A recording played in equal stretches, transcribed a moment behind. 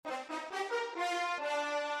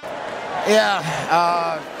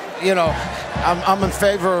Yeah, I'm in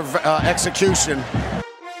favor of execution.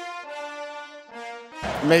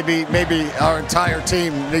 Maybe our entire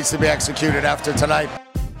team needs to be executed after tonight.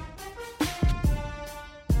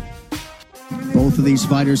 Both of these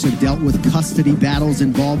fighters have dealt with custody battles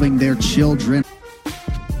involving their children.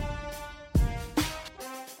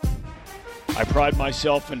 I pride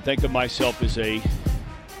myself and think of myself as a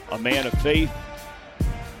man of faith.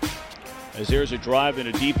 As there's a drive in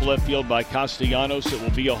a deep left field by Castellanos, it will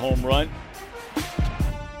be a home run.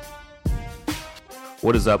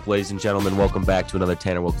 What is up, ladies and gentlemen? Welcome back to another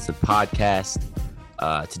Tanner Wilkinson podcast.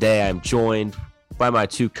 Today I'm joined by my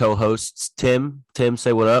two co-hosts, Tim. Tim,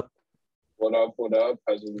 say what up. What up, what up?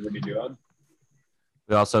 How's everybody doing?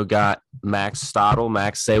 We also got Max Stottle.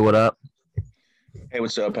 Max, say what up. Hey,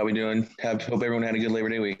 what's up? How we doing? Hope everyone had a good Labor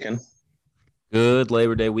Day weekend. Good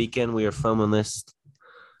Labor Day weekend. We are filming this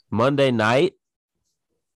Monday night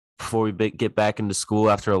before we get back into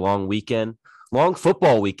school after a long weekend. Long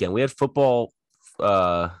football weekend. We had football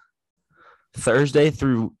Thursday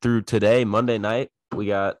through today, Monday night. We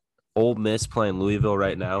got Ole Miss playing Louisville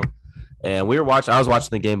right now. And I was watching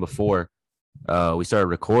the game before we started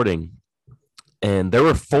recording. And there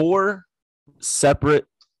were 4 separate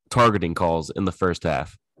targeting calls in the first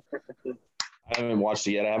half. I haven't watched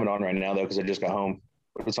it yet. I have it on right now, though, because I just got home.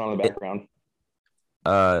 It's on in the background.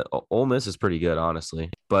 Ole Miss is pretty good, honestly.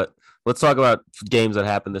 But let's talk about games that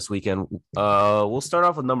happened this weekend. We'll start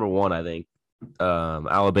off with number 1, I think.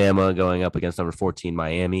 Alabama going up against number 14,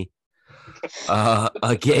 Miami.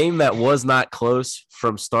 A game that was not close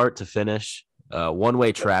from start to finish.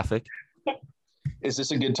 One-way traffic. Is this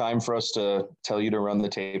a good time for us to tell you to run the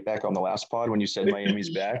tape back on the last pod when you said Miami's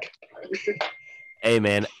back? Hey,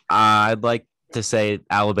 man, I'd like to say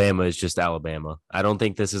Alabama is just Alabama. I don't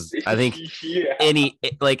think this is – I think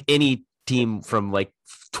any team from like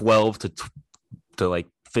 12 to like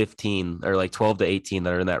 15 or like 12 to 18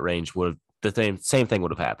 that are in that range would have – the same thing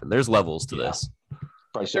would have happened. There's levels to this.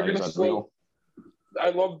 I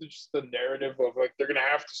love just the narrative of like they're gonna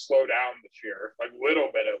have to slow down this year, like a little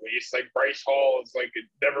bit at least. Like Bryce Hall is like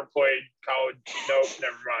never played college. Nope,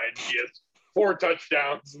 never mind. He has 4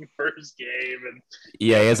 touchdowns in the first game, and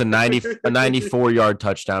yeah, he has a 94-yard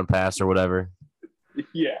touchdown pass or whatever.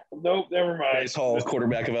 Yeah, nope, never mind. Bryce Hall,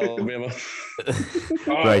 quarterback of Alabama.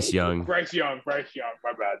 Bryce Young. Bryce Young. My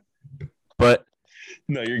bad. But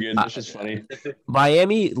no, you're good. That's just funny.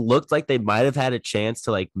 Miami looked like they might have had a chance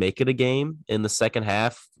to like make it a game in the second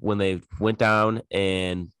half when they went down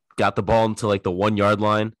and got the ball into like the 1-yard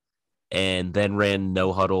line and then ran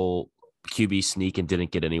no huddle QB sneak and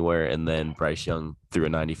didn't get anywhere. And then Bryce Young threw a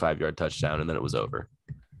 95-yard touchdown and then it was over.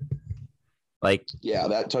 Like, yeah,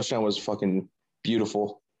 that touchdown was fucking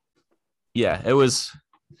beautiful. Yeah, it was.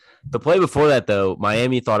 The play before that, though,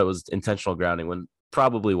 Miami thought it was intentional grounding when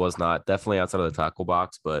probably was not. Definitely outside of the tackle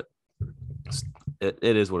box, but it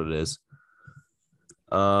is what it is.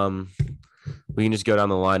 We can just go down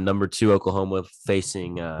the line. Number 2, Oklahoma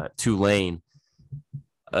facing Tulane.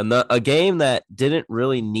 A game that didn't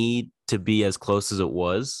really need to be as close as it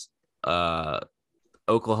was.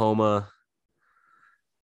 Oklahoma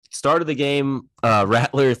started the game.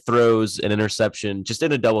 Rattler throws an interception just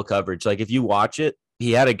in a double coverage. Like, if you watch it,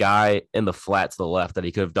 he had a guy in the flat to the left that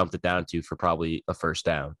he could have dumped it down to for probably a first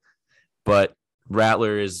down. But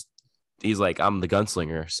Rattler he's like, I'm the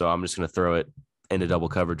gunslinger, so I'm just going to throw it into double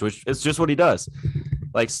coverage, which is just what he does.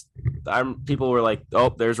 Like, people were like, oh,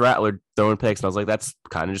 there's Rattler throwing picks. And I was like, that's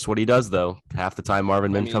kind of just what he does, though. Half the time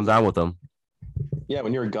Marvin Mims comes down with them. Yeah,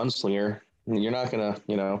 when you're a gunslinger, you're not going to,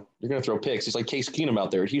 you're going to throw picks. It's like Case Keenum out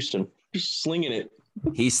there at Houston. He's slinging it.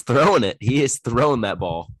 He's throwing it. He is throwing that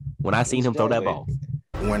ball. When I seen him throw that ball.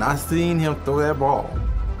 When I seen him throw that ball,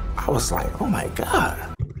 I was like, oh, my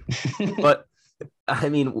God. But, I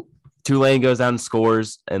mean, Tulane goes down and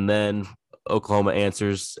scores, and then Oklahoma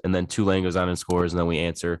answers, and then Tulane goes down and scores, and then we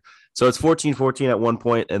answer. So it's 14-14 at one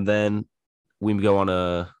point, and then we go on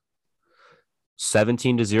a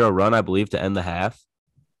 17-0 run, I believe, to end the half.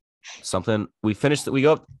 Something we finished. We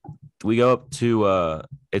go up to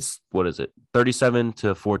it's what is it?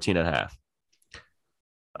 37-14 at half.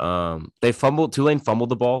 Tulane fumbled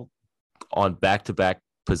the ball on back-to-back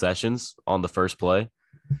possessions on the first play.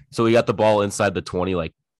 So we got the ball inside the 20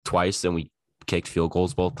 like twice, and we kicked field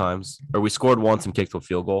goals both times. Or we scored once and kicked a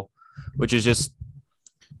field goal, which is just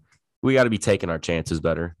we got to be taking our chances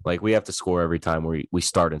better. Like, we have to score every time we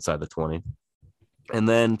start inside the 20. And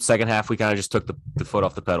then second half, we kind of just took the foot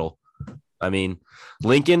off the pedal. I mean,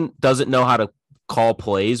 Lincoln doesn't know how to call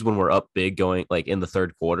plays when we're up big going like in the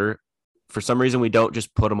third quarter. For some reason, we don't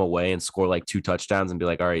just put them away and score like 2 touchdowns and be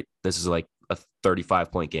like, all right, this is like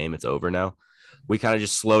 35-point game. It's over now. We kind of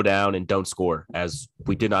just slow down and don't score, as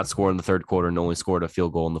we did not score in the third quarter and only scored a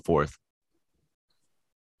field goal in the fourth.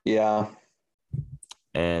 Yeah.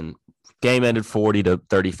 And game ended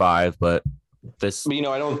 40-35, but this,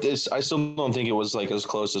 I still don't think it was like as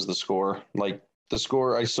close as the score. Like the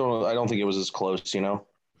score, I don't think it was as close, like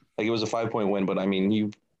it was a 5-point win, but I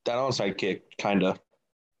mean, that onside kick kind of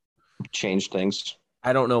changed things.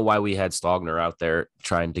 I don't know why we had Stogner out there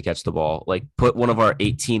trying to catch the ball. Like, put one of our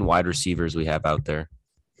 18 wide receivers we have out there.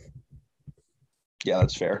 Yeah,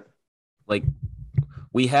 that's fair. Like,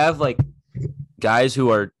 we have like guys who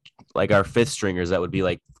are like our fifth stringers that would be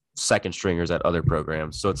like second stringers at other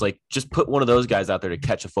programs. So it's like, just put one of those guys out there to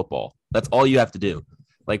catch a football. That's all you have to do.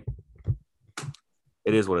 Like,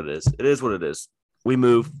 it is what it is. It is what it is. We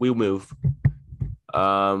move.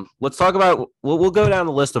 Let's talk about. We'll go down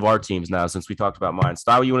the list of our teams now since we talked about mine.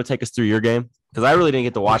 Style, you want to take us through your game? Because I really didn't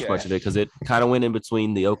get to watch much of it because it kind of went in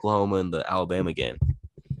between the Oklahoma and the Alabama game.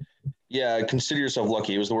 Yeah, consider yourself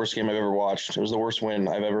lucky. It was the worst game I've ever watched. It was the worst win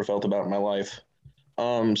I've ever felt about in my life.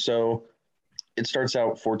 So it starts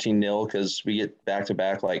out 14-0 because we get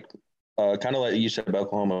back-to-back, like kind of like you said about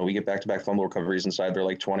Oklahoma. We get back-to-back fumble recoveries inside their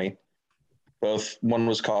like 20. One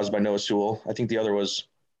was caused by Noah Sewell. I think the other was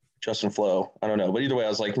Justin Flo. I don't know. But either way, I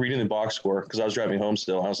was like reading the box score because I was driving home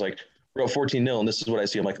still. I was like, we're up 14-0, and this is what I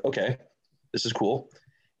see. I'm like, okay, this is cool.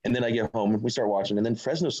 And then I get home and we start watching. And then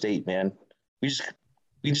Fresno State, man, we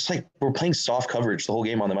just like we're playing soft coverage the whole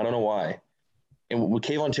game on them. I don't know why. And when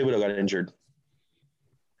Kayvon Thibodeau got injured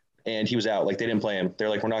and he was out, like they didn't play him. They're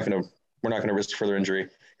like, we're not gonna risk further injury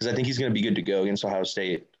because I think he's gonna be good to go against Ohio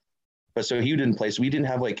State. But so he didn't play. So we didn't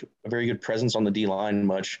have like a very good presence on the D line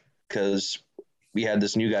much because we had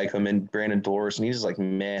this new guy come in, Brandon Doris, and he's just like,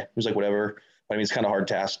 meh. He was like, whatever. I mean, it's kind of hard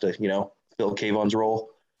task to, fill Kayvon's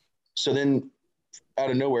role. So then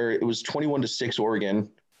out of nowhere, it was 21-6 Oregon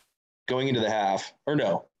going into the half. Or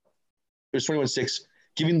no, it was 21-6,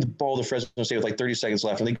 giving the ball to Fresno State with like 30 seconds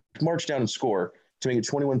left. And they march down and score to make it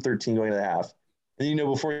 21-13 going into the half. And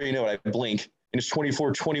before you know it, I blink, and it's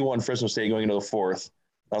 24-21 Fresno State going into the fourth.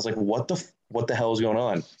 I was like, what the hell is going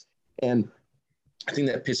on? And I think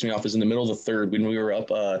that pissed me off is in the middle of the third when we were up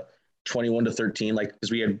 21-13, like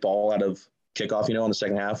because we had ball out of kickoff, on the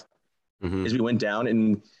second half. Mm-hmm. Is we went down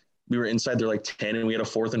and we were inside their like 10 and we had a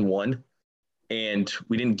 4th and 1 and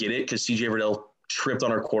we didn't get it because CJ Verdell tripped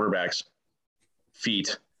on our quarterback's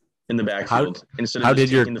feet in the backfield.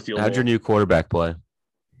 How'd your new quarterback play?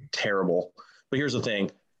 Terrible. But here's the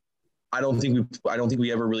thing. I don't think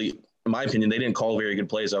we ever really, in my opinion, they didn't call very good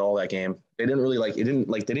plays at all that game. They didn't really they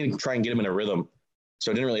didn't try and get him in a rhythm. So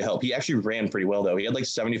it didn't really help. He actually ran pretty well though. He had like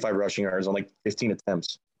 75 rushing yards on like 15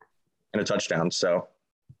 attempts and a touchdown. So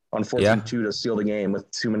on 4th and 2 to seal the game with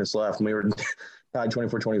 2 minutes left, and we were tied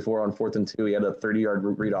 24-24 on 4th and 2. He had a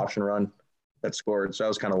 30-yard read option run that scored. So that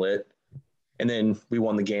was kind of lit. And then we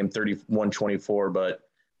won the game 31-24, but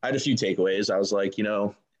I had a few takeaways. I was like,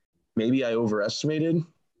 maybe I overestimated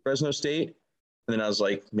Fresno State. And then I was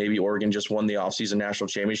like, maybe Oregon just won the offseason national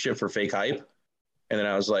championship for fake hype. And then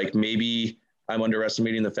I was like, maybe I'm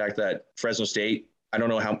underestimating the fact that Fresno State, I don't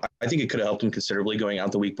know how, I think it could have helped them considerably going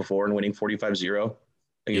out the week before and winning 45-0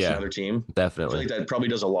 against another team. Definitely. I feel like that probably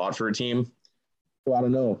does a lot for a team. So I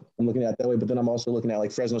don't know. I'm looking at it that way, but then I'm also looking at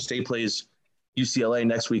like Fresno State plays UCLA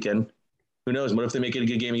next weekend. Who knows? What if they make it a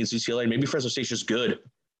good game against UCLA? Maybe Fresno State's just good.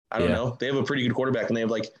 I don't know. They have a pretty good quarterback, and they have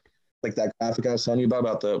like that graphic I was telling you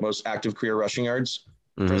about the most active career rushing yards.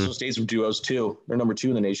 Mm-hmm. Fresno State's duos too. They're number 2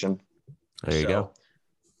 in the nation. There you go.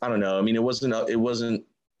 I don't know. I mean, it wasn't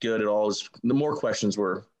good at all. The more questions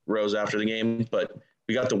rose after the game, but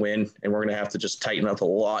we got the win, and we're gonna have to just tighten up a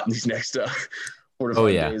lot in these next 4 to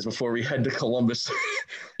 5 days before we head to Columbus.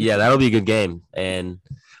 Yeah, that'll be a good game, and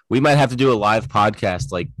we might have to do a live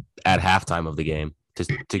podcast like at halftime of the game to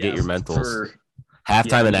get your mentals.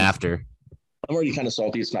 Halftime and after. I'm already kind of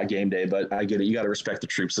salty it's not game day, but I get it. You got to respect the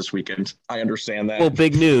troops this weekend. I understand that. Well,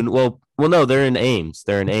 big noon. Well, no, they're in Ames.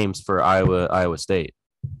 They're in Ames for Iowa State.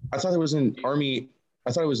 I thought it was in Army.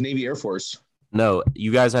 I thought it was Navy Air Force. No,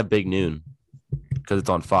 you guys have big noon because it's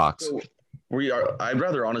on Fox. So I'd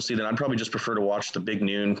rather honestly than I'd probably just prefer to watch the big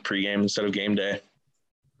noon pregame instead of game day.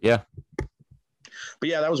 Yeah. But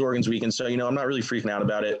yeah, that was Oregon's weekend. So, I'm not really freaking out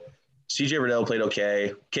about it. CJ Verdell played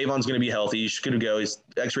okay. Kayvon's going to be healthy. He's good to go. His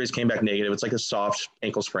x-rays came back negative. It's like a soft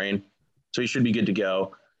ankle sprain. So he should be good to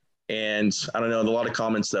go. And I don't know, a lot of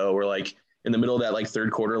comments though were like in the middle of that like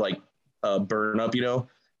third quarter, like burn up,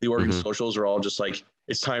 the Oregon socials are all just like,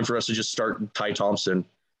 it's time for us to just start Ty Thompson.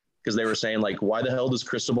 Because they were saying like, why the hell does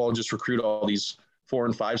Cristobal just recruit all these 4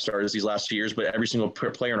 and 5 stars these last 2 years, but every single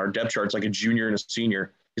player on our depth chart is like a junior and a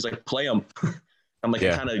senior. He's like, play them. I'm like,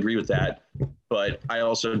 I kind of agree with that, but I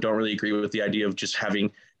also don't really agree with the idea of just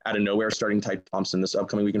having out of nowhere starting Ty Thompson this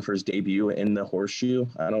upcoming weekend for his debut in the Horseshoe.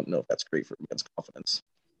 I don't know if that's great for against confidence.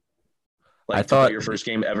 Like, I thought your first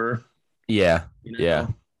game ever. Yeah. You know? Yeah.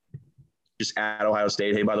 Just at Ohio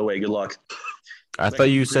State. Hey, by the way, good luck. I thought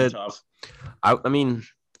you said, I mean,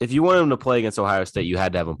 if you wanted him to play against Ohio State, you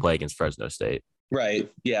had to have him play against Fresno State.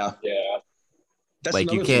 Right. Yeah. Yeah. That's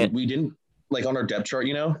like, you can't. can't. We didn't, like, on our depth chart,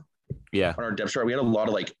 you know? Yeah. On our depth chart, we had a lot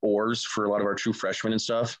of, like, oars for a lot of our true freshmen and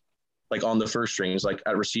stuff. Like, on the first strings, like,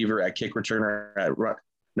 at receiver, at kick returner,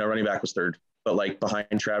 running back was third. But, like, behind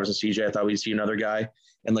Travis and CJ, I thought we'd see another guy.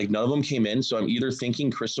 And, like, none of them came in. So I'm either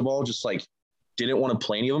thinking Cristobal just, like, didn't want to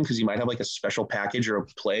play any of them because he might have, like, a special package or a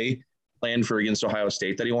play planned for against Ohio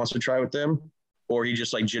State that he wants to try with them. Or he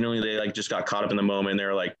just, like, genuinely, they, like, just got caught up in the moment. They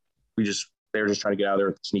were like, they were just trying to get out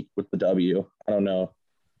there sneak with the W. I don't know.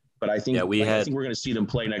 But I think, I think we're going to see them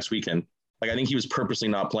play next weekend. Like, I think he was purposely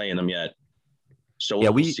not playing them yet. So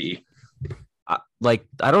we'll see. I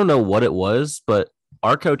don't know what it was, but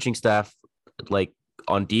our coaching staff, like,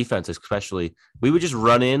 on defense especially, we would just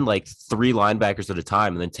run in like 3 linebackers at a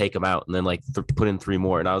time and then take them out and then like put in 3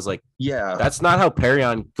 more. And I was like, yeah, that's not how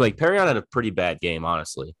Perrion had a pretty bad game,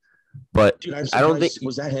 honestly. But dude, I don't think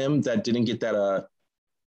was that him that didn't get that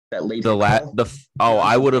late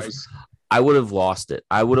I would have lost it.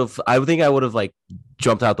 I think I would have like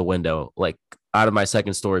jumped out the window, like out of my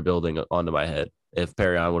second story building onto my head if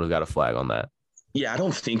Perrion would have got a flag on that. Yeah, I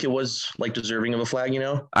don't think it was like deserving of a flag, you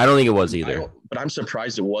know? I don't think it was either. But I'm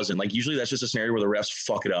surprised it wasn't. Like, usually that's just a scenario where the refs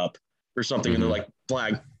fuck it up or something and they're like,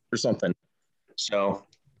 flag or something. So,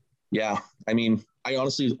 yeah, I mean, I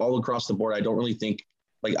honestly, all across the board, I don't really think,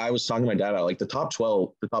 like, I was talking to my dad about, like, the top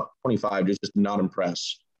 12, the top 25 just did not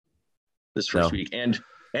impress this first week. And,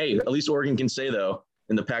 hey, at least Oregon can say, though,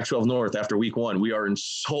 in the Pac-12 North after week 1, we are in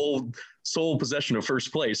sole possession of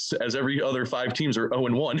first place as every other 5 teams are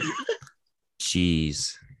 0-1.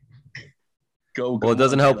 Jeez. Go. Well, it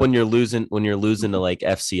doesn't help when you're losing to like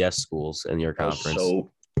FCS schools in your conference.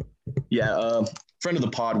 Friend of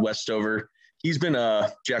the pod, Westover. He's been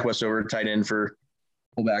Jack Westover, tight end for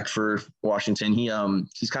fullback for Washington.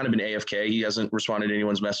 He's kind of been AFK. He hasn't responded to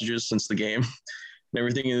anyone's messages since the game and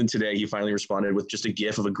everything. And then today he finally responded with just a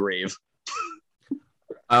GIF of a grave.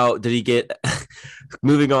 Oh, did he get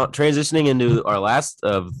moving on, transitioning into our last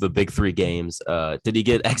of the big 3 games? Did he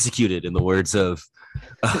get executed in the words of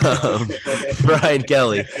Brian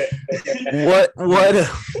Kelly? What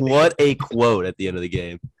a quote at the end of the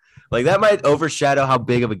game. Like, that might overshadow how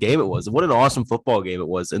big of a game it was. What an awesome football game it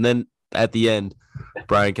was. And then at the end,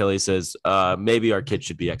 Brian Kelly says, maybe our kid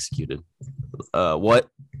should be executed. What?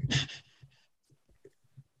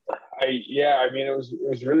 I mean, it was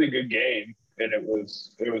a really good game. And it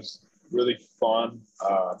was really fun.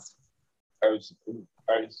 I was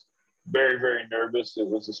very, very nervous. It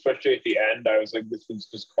was, especially at the end, I was like, this was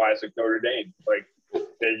just classic Notre Dame. Like,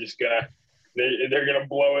 they're gonna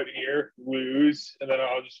blow it here, lose, and then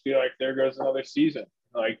I'll just be like, there goes another season,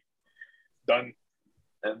 like, done.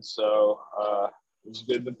 And so it was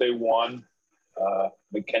good that they won.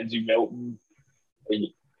 Mackenzie Milton,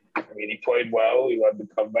 he played well. He led the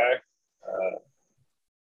comeback.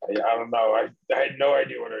 I don't know. I had no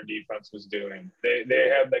idea what our defense was doing. They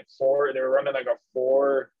had like 4. They were running like a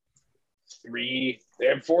 4-3. They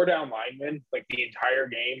had 4 down linemen like the entire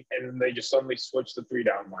game, and then they just suddenly switched to 3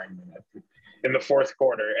 down linemen in the 4th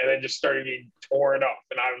quarter, and then just started getting torn up.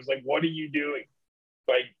 And I was like, "What are you doing?"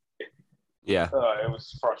 Like, yeah, it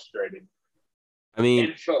was frustrating. I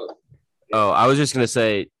mean, I was just gonna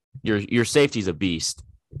say your safety's a beast.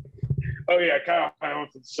 Oh yeah, Kyle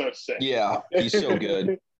Hamilton's so sick. Yeah, he's so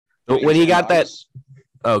good. When he got that,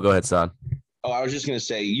 go ahead, Son. Oh, I was just gonna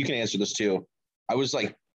say, you can answer this too. I was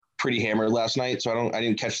like pretty hammered last night, so I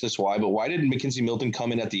didn't catch this why. But why did Mackenzie Milton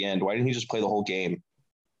come in at the end? Why didn't he just play the whole game?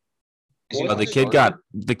 The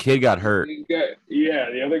kid got hurt.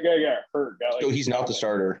 The other guy got hurt. So he's not the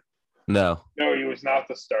starter. No, he was not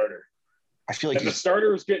the starter. I feel like the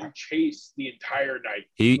starter was getting chased the entire night.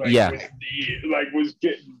 Was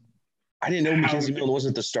getting. I didn't know Mackenzie Milton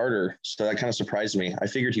wasn't the starter, so that kind of surprised me. I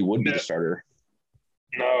figured he would be the starter.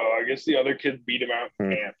 No, I guess the other kids beat him out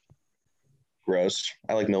in camp. Gross.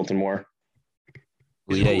 I like Milton more.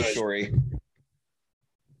 Story.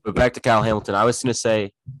 But back to Kyle Hamilton, I was going to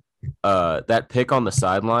say that pick on the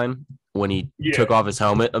sideline when he took off his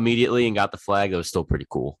helmet immediately and got the flag, that was still pretty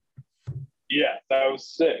cool. Yeah, that was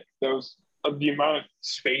sick. That was the amount of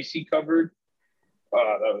space he covered.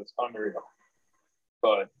 That was unreal.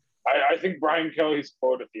 But I think Brian Kelly's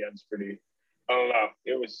quote at the end is pretty I don't know.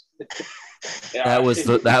 It was. Yeah,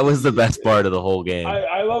 that was the best part of the whole game.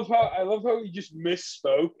 I love how he just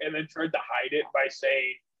misspoke and then tried to hide it by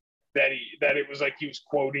saying that it was like he was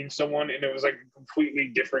quoting someone and it was like a completely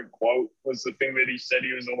different quote was the thing that he said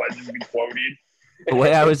he was allegedly quoting. The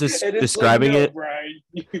way I was describing it, Brian,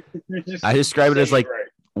 I describe it as like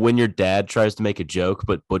when your dad tries to make a joke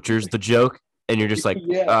but butchers the joke, and you're just like,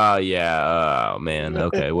 oh man,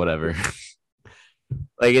 okay, whatever.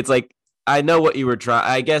 Like it's like I know what you were trying.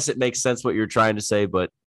 I guess it makes sense what you're trying to say,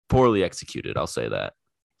 but poorly executed. I'll say that.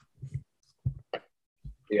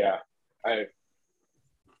 Yeah, and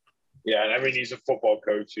I mean he's a football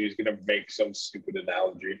coach, so he's gonna make some stupid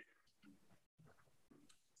analogy.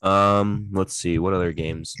 Let's see what other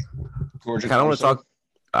games. Georgia. I kind of want to talk.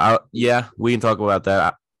 Yeah, we can talk about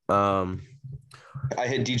that. I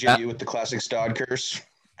hit DJU with the classic Stod curse.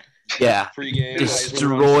 Yeah, Pre-game,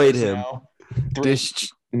 destroyed him.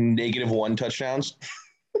 -1 touchdowns.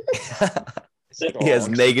 He has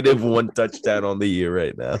 -1 touchdown on the year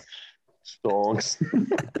right now. Stonks.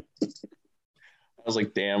 I was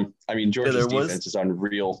like, damn. I mean, Georgia's defense is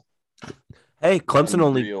unreal. Hey,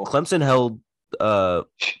 Clemson held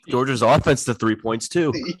Georgia's offense to 3 points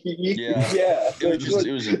too. Yeah. It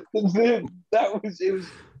was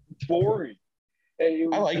boring.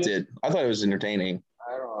 I liked it. I thought it was entertaining.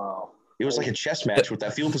 I don't know. It was like a chess match with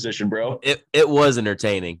that field position, bro. It was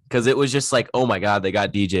entertaining because it was just like, oh my god, they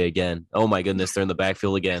got DJ again. Oh my goodness, they're in the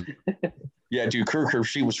backfield again. Yeah, dude, Kirk,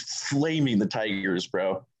 she was flaming the Tigers,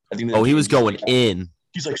 bro. I think. He was going in.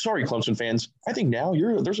 He's like, sorry, Clemson fans. I think now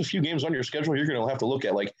there's a few games on your schedule you're going to have to look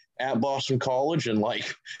at, like at Boston College and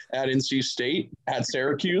like at NC State, at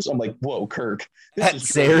Syracuse. I'm like, whoa, Kirk. At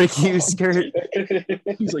Syracuse, Kirk.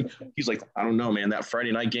 He's like, I don't know, man. That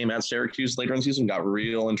Friday night game at Syracuse later in the season got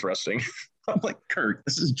real interesting. I'm like, Kirk,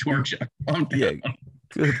 this is Georgia. Yeah,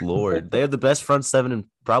 good Lord. They have the best front seven in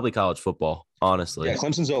probably college football, honestly. Yeah,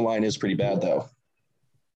 Clemson's O-line is pretty bad, though.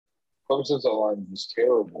 Clemson's O-line is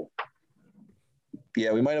terrible.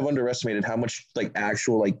 Yeah, we might have underestimated how much like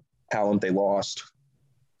actual like talent they lost.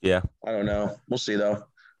 Yeah. I don't know. We'll see though.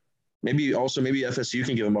 Maybe FSU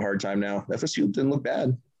can give them a hard time now. FSU didn't look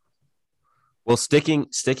bad. Well, sticking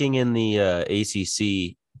in the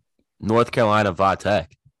ACC, North Carolina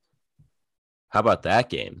Va-Tech. How about that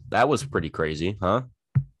game? That was pretty crazy, huh?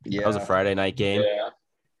 Yeah. That was a Friday night game.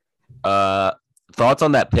 Yeah. Thoughts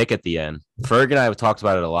on that pick at the end? Ferg and I have talked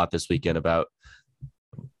about it a lot this weekend about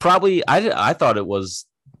probably I thought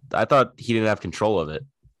he didn't have control of it.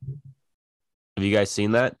 Have you guys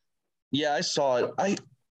seen that? Yeah, I saw it. I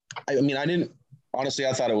mean, I didn't honestly.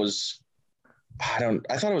 I thought it was. I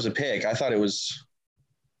thought it was a pick. I thought it was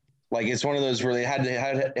like it's one of those where they had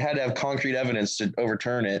to have concrete evidence to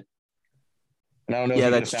overturn it. And I don't know. Yeah,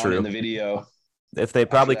 if that's found true. It in the video, if they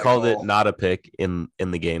probably called it not a pick in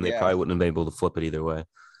the game, they probably wouldn't have been able to flip it either way.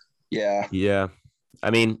 Yeah. Yeah. I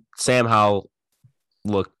mean, Sam Howell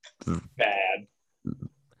looked bad.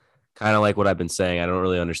 Kind of like what I've been saying. I don't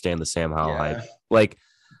really understand the Sam Howell hype. Like,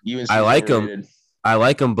 UNC I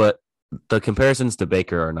like him, but the comparisons to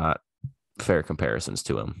Baker are not fair comparisons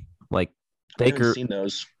to him. Like Baker, seen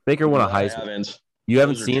those. Baker won a Heisman. You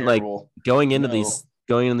haven't seen terrible. Like going into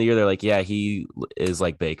the year, they're like, yeah, he is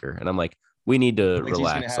like Baker, and I'm like, we need to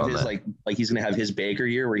relax on that. Like he's gonna have his Baker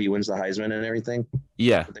year where he wins the Heisman and everything.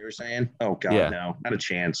 Yeah, what they were saying. Oh God, no, not a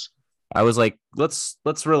chance. I was like, let's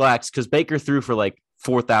relax because Baker threw for like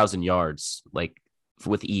 4,000 yards, like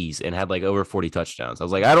with ease, and had like over 40 touchdowns. I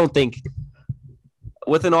was like, I don't think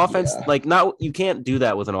with an offense you can't do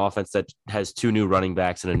that with an offense that has 2 new running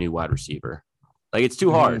backs and a new wide receiver. Like it's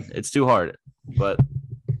too hard. It's too hard. But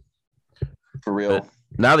for real.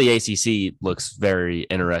 Now the ACC looks very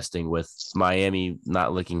interesting with Miami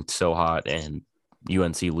not looking so hot and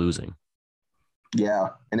UNC losing. Yeah,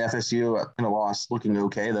 and FSU in a loss looking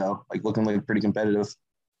okay though, like looking like pretty competitive.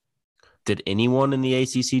 Did anyone in the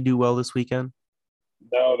ACC do well this weekend?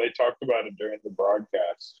 No, they talked about it during the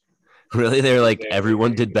broadcast. Really? They were like,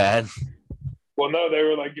 everyone did bad? Well, no, they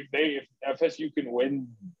were like, if FSU can win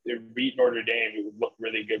or beat Notre Dame, it would look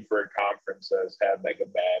really good for a conference that's had like a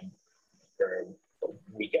bad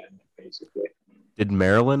weekend, basically. Did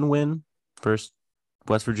Maryland win first?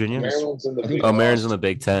 West Virginia? Maryland's in the Big Maryland's in the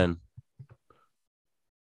Big Ten.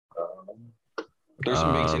 There's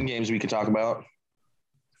some Big Ten games we could talk about.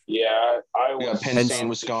 Yeah, Iowa, Penn State,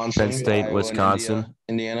 Wisconsin. Penn State, Iowa, Wisconsin.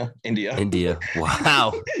 India.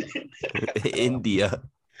 Wow. India.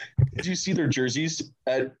 Did you see their jerseys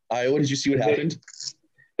at Iowa? Did you see what happened?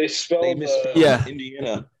 They misspelled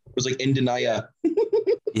Indiana. It was like Indiana.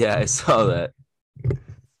 Yeah, I saw that.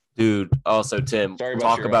 Dude, also Tim, Sorry about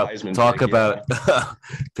talk your about Heisman talk pick, about Yeah,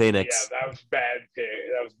 Penix. that was bad pick.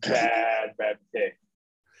 That was bad pick.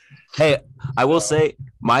 Hey, I will So- say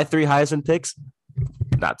my 3 Heisman picks,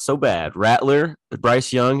 not so bad. Rattler,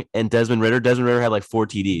 Bryce Young, and Desmond Ritter. Desmond Ritter had like 4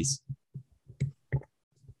 TDs.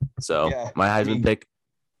 So Yeah, my Heisman pick.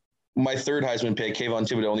 My third Heisman pick, Kayvon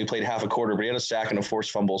Thibodeau, only played half a quarter, but he had a sack and a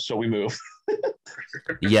forced fumble, so we move.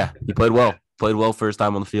 Yeah, he played well. Played well first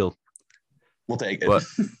time on the field. We'll take it. But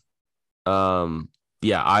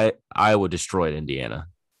yeah, Iowa destroyed Indiana.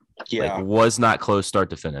 Yeah. Like, was not close start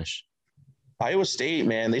to finish. Iowa State,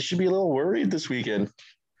 man, they should be a little worried this weekend.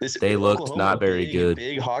 They looked Oklahoma not very good.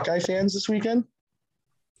 Big Hawkeye fans this weekend?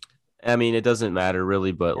 I mean, it doesn't matter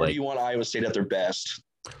really, but Or like, do you want Iowa State at their best?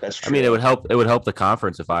 That's true. I mean, it would help. It would help the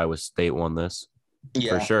conference if Iowa State won this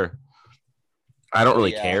yeah. for sure. I don't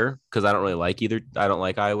really Yeah. care because I don't really like either. I don't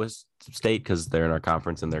like Iowa State because they're in our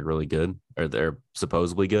conference and they're really good, or they're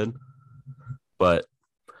supposedly good. But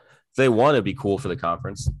if they won, it'd be cool for the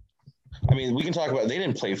conference. I mean, we can talk about they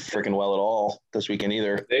didn't play freaking well at all this weekend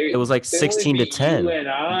either. It was like They 16 only to beat 10. UNI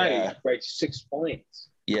Yeah. by 6 points.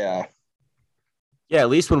 Yeah. Yeah, at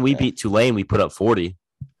least when we Yeah. beat Tulane, we put up 40.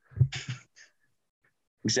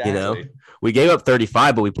 Exactly. You know, we gave up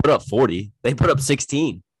 35, but we put up 40. They put up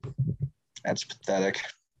 16. That's pathetic.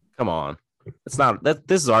 Come on, it's not that.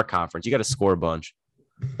 This is our conference. You got to score a bunch.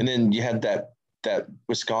 And then you had that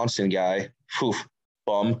Wisconsin guy,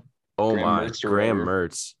 bum. Oh Graham my, Mertz or Graham whatever.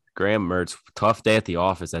 Mertz. Graham Mertz. Tough day at the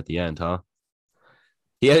office at the end, huh?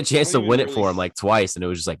 He had a chance I to don't win even it for him like twice, and it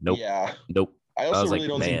was just like, nope, Yeah. nope. I I also was really like,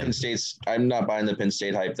 don't think man. Penn State's. I'm not buying the Penn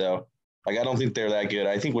State hype though. Like I don't think they're that good.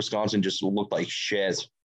 I think Wisconsin just looked like shit.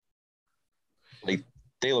 Like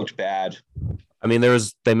they looked bad. I mean,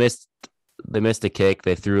 they missed a kick.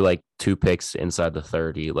 They threw like 2 picks inside the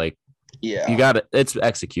 30. Like Yeah. you got it. It's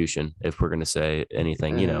execution. If we're gonna say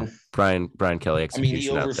anything, you know, Brian Kelly I mean,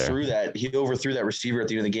 execution out there. He overthrew that receiver at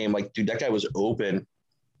the end of the game. Like, dude, that guy was open for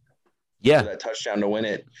Yeah, that touchdown to win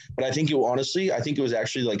it. But I think it was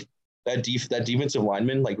actually like that defensive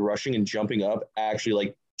lineman like rushing and jumping up actually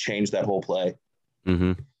like changed that whole play.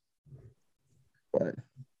 mm-hmm. But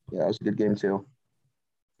yeah, it was a good game too.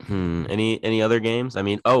 Any other games? I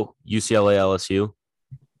mean, UCLA LSU.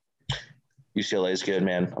 UCLA is good,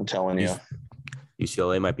 man. I'm telling you.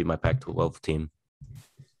 UCLA might be my Pac-12 team.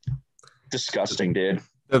 Disgusting, dude.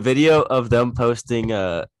 The video of them posting,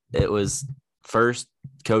 it was first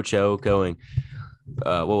Coach O going,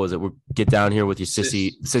 what was it? We'll get down here with your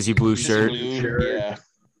sissy blue shirt. Yeah.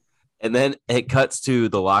 And then it cuts to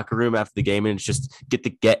the locker room after the game, and it's just get the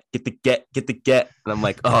get. And I'm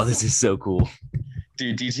like, oh, this is so cool.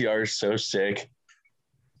 Dude, DTR is so sick.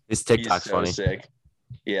 His TikTok's He's so funny. sick.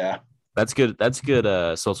 Yeah. That's good. That's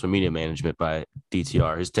good social media management by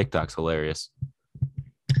DTR. His TikTok's hilarious.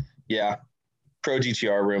 Yeah. Pro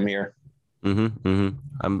DTR room here.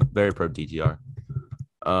 I'm very pro DTR.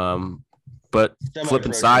 But Semi-pro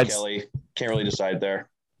flipping Jim sides. Kelly. Can't really decide there.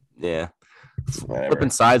 Yeah. Whatever. Flipping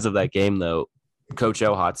sides of that game, though, Coach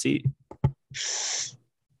O hot seat. Seat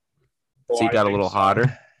got a little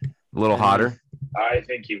hotter. A little hotter. I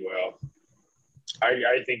think he will.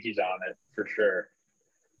 I think he's on it for sure.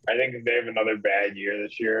 I think if they have another bad year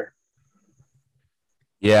this year.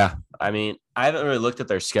 Yeah. I mean, I haven't really looked at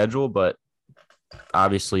their schedule, but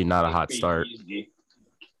obviously not a hot start. Easy.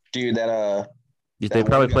 Dude, They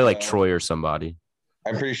probably play like Troy or somebody.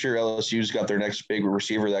 I'm pretty sure LSU's got their next big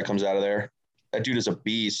receiver that comes out of there. That dude is a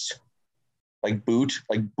beast. Like Boute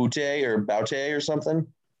or Baute or something.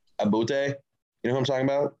 Abute. You know who I'm talking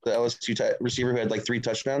about? The LSU receiver who had like 3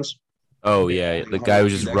 touchdowns. Oh, yeah. The guy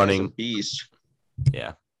was just That guy's a running. beast.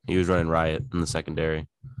 Yeah. He was running riot in the secondary.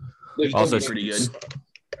 There's Also, no- Pretty good.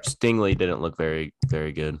 Stingley didn't look very,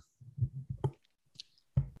 very good.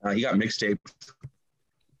 He got mixtape.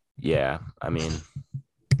 Yeah. I mean,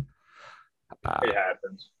 it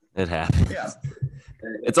happens. it happened. Yeah.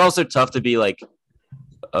 It's also tough to be like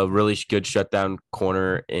a really good shutdown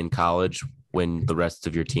corner in college when the rest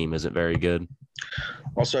of your team isn't very good.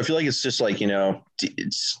 Also, I feel like it's just like,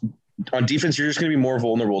 it's on defense, you're just going to be more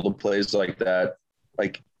vulnerable to plays like that.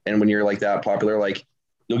 Like, and when you're like that popular, like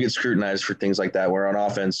you'll get scrutinized for things like that. Where on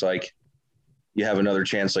offense, like you have another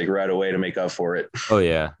chance, like right away to make up for it. Oh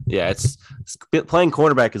yeah. Yeah. It's playing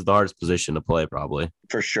quarterback is the hardest position to play probably.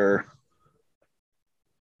 For sure.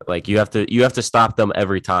 Like you have to stop them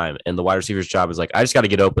every time. And the wide receiver's job is like, I just got to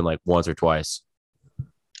get open like once or twice.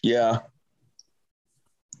 Yeah.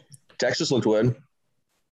 Texas looked good.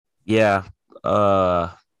 Yeah.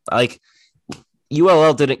 Like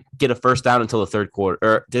ULL didn't get a first down until the third quarter,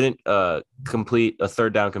 or didn't complete a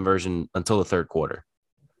third down conversion until the third quarter.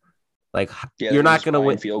 Like Yeah, you're not going to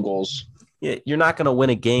win field goals. Yeah, you're not going to win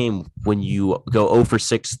a game when you go 0 for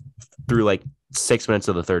 6 through like 6 minutes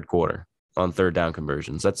of the third quarter on third down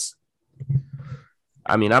conversions.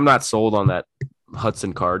 I'm not sold on that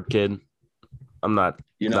Hudson Card kid. I'm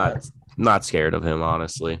not scared of him,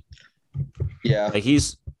 honestly. Yeah. Like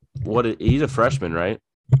he's a freshman, right?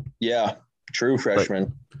 Yeah. True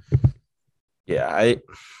freshman. Yeah,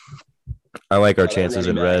 I like our chances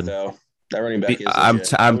in red. Though. That running back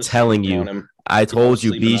is I'm telling you. I told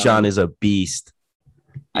you Bijan is a beast.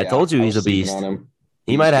 Yeah, I told you he's a beast.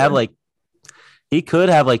 He might have he could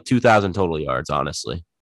have 2,000 total yards, honestly.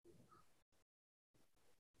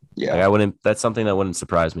 Yeah. That's something that wouldn't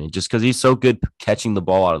surprise me just because he's so good catching the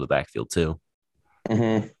ball out of the backfield too.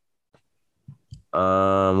 Mm-hmm.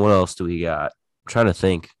 What else do we got? I'm trying to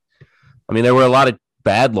think. There were a lot of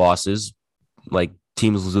bad losses, like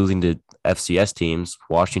teams losing to FCS teams.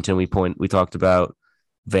 Washington, we talked about.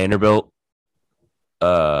 Vanderbilt.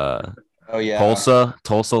 Tulsa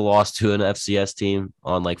lost to an FCS team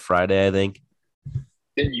on Friday, I think.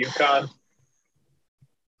 In UConn.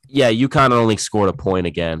 Yeah, UConn only scored a point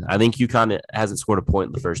again. I think UConn hasn't scored a point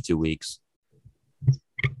in the first 2 weeks,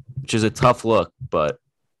 which is a tough look, but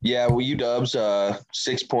yeah, well, UW's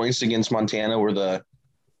 6 points against Montana were the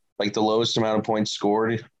lowest amount of points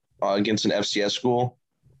scored against an FCS school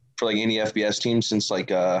for any FBS team since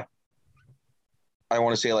I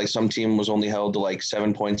want to say some team was only held to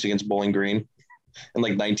 7 points against Bowling Green in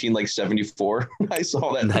 1974. I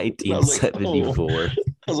saw that 1974. I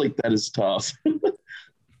was like, that is tough.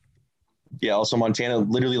 Yeah. Also, Montana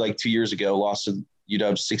literally 2 years ago lost to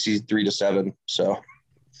UW 63-7. So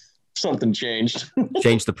something changed.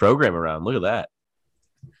 Changed the program around. Look at that.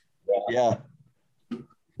 Yeah.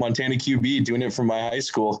 Montana QB doing it from my high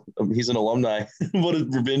school. He's an alumni. What a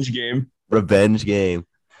revenge game. Revenge game.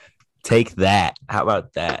 Take that. How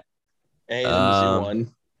about that? Hey, Mizzou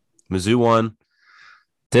won. Mizzou won.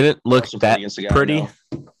 Didn't look that pretty.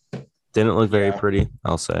 Didn't look very pretty,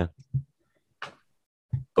 I'll say.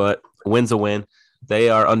 But a win's a win. They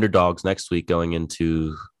are underdogs next week going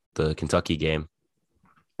into the Kentucky game.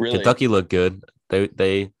 Really? Kentucky looked good. I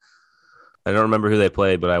don't remember who they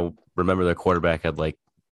played, but I remember their quarterback had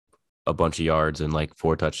a bunch of yards and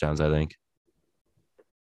 4 touchdowns, I think.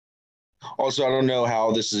 Also, I don't know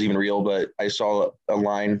how this is even real, but I saw a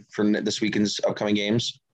line for this weekend's upcoming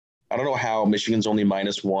games. I don't know how Michigan's only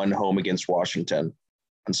 -1 home against Washington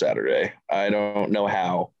on Saturday. I don't know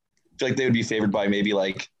how. I feel like they would be favored by maybe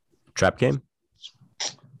trap game.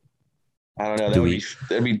 I don't know.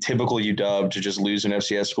 That'd be typical UW to just lose an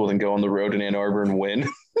FCS school and go on the road in Ann Arbor and win.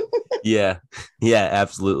 Yeah,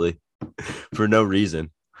 absolutely, for no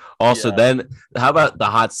reason. Also, then how about the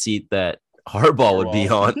hot seat that Harbaugh would be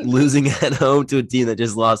on, losing at home to a team that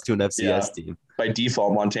just lost to an FCS team? By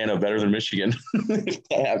default, Montana better than Michigan. If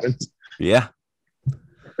that happens. Yeah.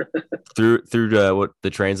 through the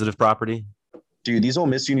transitive property. Dude, these Ole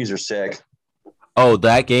Miss unis are sick. Oh,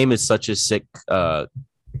 that game is such a sick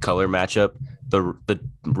color matchup. The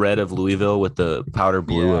red of Louisville with the powder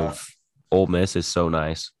blue of Ole Miss is so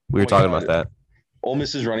nice. We were talking about that. Ole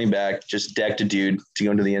Miss's running back just decked a dude to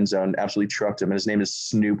go into the end zone, absolutely trucked him, and his name is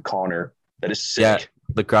Snoop Connor. That is sick. Yeah,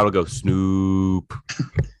 the crowd will go Snoop.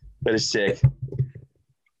 That is sick.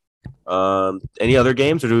 Any other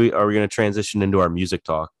games, or are we going to transition into our music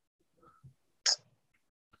talk?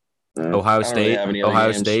 Ohio State.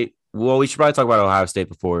 Ohio State. Well, we should probably talk about Ohio State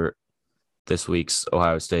before this week's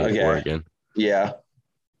Ohio State Oregon. Yeah.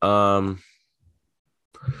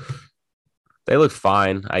 They look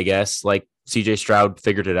fine, I guess. CJ Stroud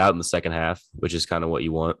figured it out in the second half, which is kind of what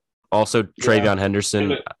you want. Also, Travion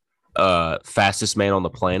Henderson, fastest man on the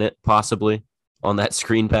planet, possibly, on that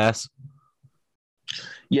screen pass.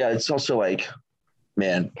 Yeah, it's also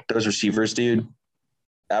man, those receivers, dude,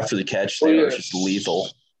 after the catch, they are just lethal.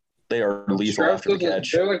 They are lethal Stroud after the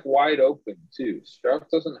catch. They're wide open, too. Stroud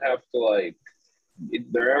doesn't have to,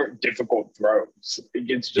 there aren't difficult throws.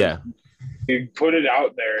 It's just, you put it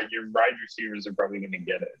out there, your wide receivers are probably going to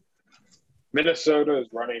get it. Minnesota's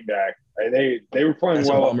running back, they were playing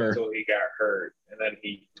well up until he got hurt, and then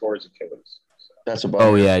he tore his Achilles. So. That's a bummer.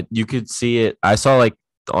 Oh, yeah. You could see it. I saw,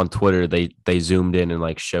 on Twitter, they zoomed in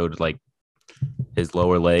and, showed, his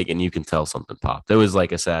lower leg, and you can tell something popped. It was,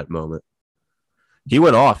 a sad moment. He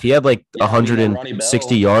went off. He had,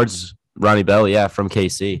 160 yards. Ronnie Bell, from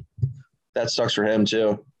KC. That sucks for him,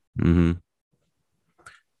 too. Mm-hmm.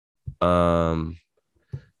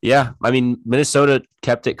 Yeah, Minnesota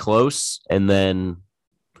kept it close, and then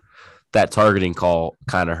that targeting call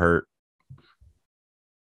kind of hurt.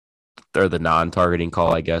 Or the non-targeting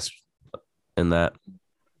call, I guess, in that.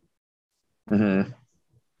 Mm-hmm.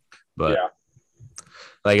 But Yeah.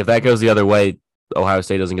 like if that goes the other way, Ohio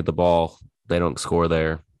State doesn't get the ball. They don't score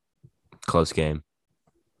there. Close game.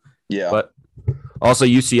 Yeah. But also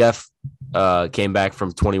UCF came back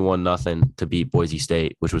from 21-0 to beat Boise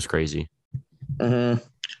State, which was crazy. Mm-hmm.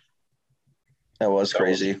 That was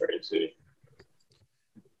crazy.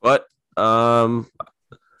 But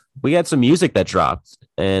we had some music that dropped,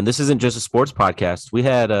 and this isn't just a sports podcast. We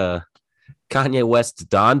had Kanye West's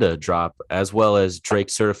Donda drop, as well as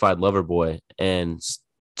Drake's Certified Lover Boy. And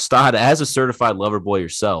Stod, as a certified lover boy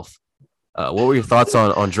yourself, what were your thoughts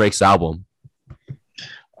on Drake's album?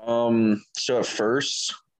 So at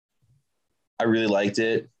first, I really liked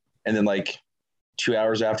it, and then like 2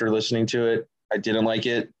 hours after listening to it, I didn't like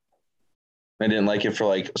it. I didn't like it for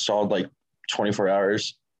like a solid like 24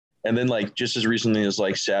 hours. And then like just as recently as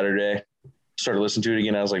like Saturday, started listening to it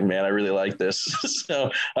again. I was like, man, I really like this.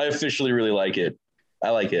 So I officially really like it.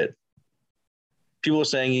 I like it. People are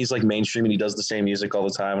saying he's like mainstream and he does the same music all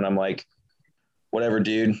the time. And I'm like, whatever,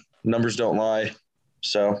 dude. Numbers don't lie.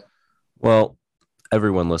 So. Well,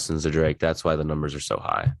 everyone listens to Drake. That's why the numbers are so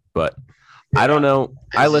high. But I don't know.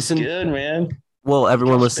 I listen. Good, man. Well,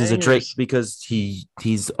 everyone listens to Drake because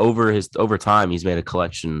he's over time. He's made a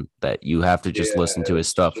collection that you have to just listen to his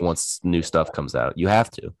stuff once new stuff comes out. You have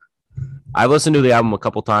to. I listened to the album a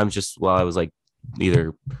couple times just while I was like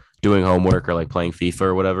either doing homework or like playing FIFA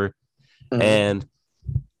or whatever. Mm-hmm. And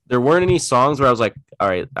there weren't any songs where I was like, all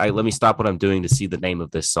right, let me stop what I'm doing to see the name of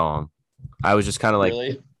this song. I was just kind of like,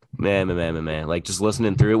 really? man, like just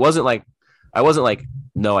listening through. It wasn't like, I wasn't like,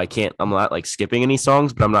 no, I can't. I'm not like skipping any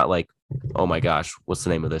songs, but I'm not like, oh my gosh, what's the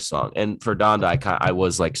name of this song? And for Donda, I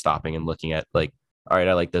was like stopping and looking at like, all right,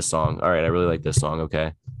 I like this song. All right, I really like this song.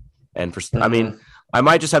 Okay. And for, I mean, I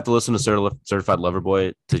might just have to listen to Certified Lover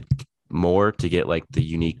Boy to get like the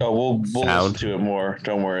unique we'll sound. Listen to it more.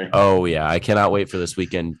 Don't worry. Oh yeah. I cannot wait for this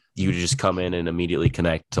weekend. You to just come in and immediately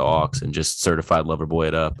connect to aux and just Certified Lover Boy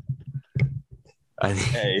it up.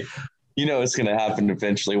 Hey, you know it's gonna happen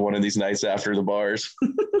eventually one of these nights after the bars.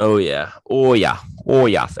 Oh yeah,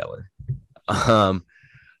 fella.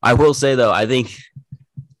 I will say though, I think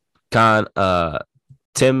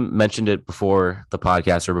Tim mentioned it before the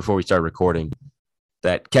podcast or before we started recording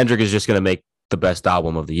that Kendrick is just gonna make the best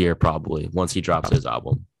album of the year probably once he drops his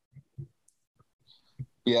album.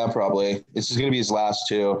 Yeah, probably. This is gonna be his last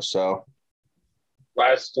too. So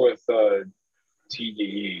last with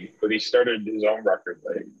TDE, but he started his own record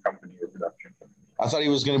company or production company. I thought he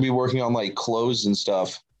was going to be working on like clothes and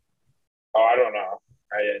stuff. Oh, I don't know.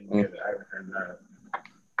 I haven't heard that.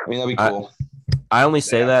 I mean, that'd be cool. I only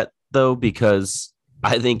say that though because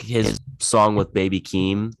I think his song with Baby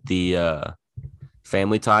Keem, the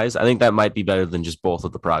Family Ties, I think that might be better than just both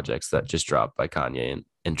of the projects that just dropped by Kanye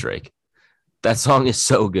and Drake. That song is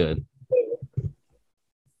so good.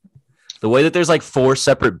 The way that there's like 4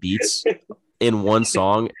 separate beats in one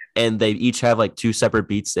song and they each have like 2 separate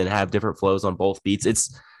beats and have different flows on both beats.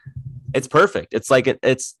 It's perfect. It's like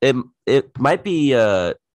it might be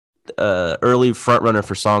early front runner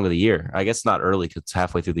for song of the year. I guess not early because it's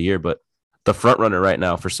halfway through the year, but the front runner right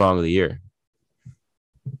now for song of the year.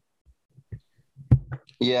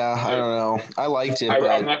 Yeah, I don't know. I liked it,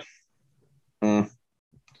 but I'm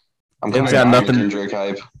Tim's got nothing. Kendrick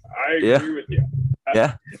hype. I agree with you.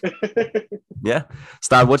 Yeah. Yeah.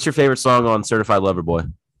 Stop. What's your favorite song on Certified Lover Boy?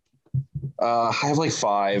 I have like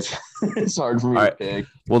 5. It's hard for me to pick.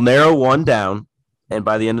 We'll narrow one down, and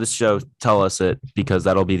by the end of the show, tell us it because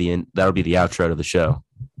that'll be the outro to the show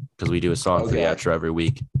because we do a song for the outro every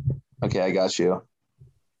week. Okay, I got you.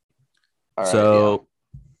 All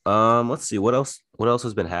right, let's see what else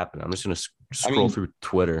has been happening. I'm just gonna scroll through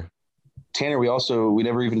Twitter. Tanner, we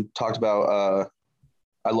never even talked about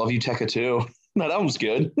I Love You Tekka too. No, that one's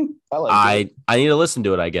good. I need to listen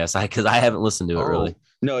to it, I guess, because I haven't listened to it really.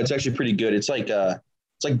 No, it's actually pretty good. It's like good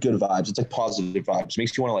vibes. It's like positive vibes. It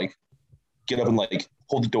makes you want to like get up and like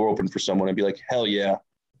hold the door open for someone and be like, hell yeah.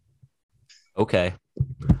 Okay.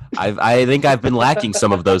 I think I've been lacking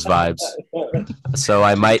some of those vibes. So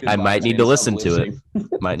I might need to listen to it.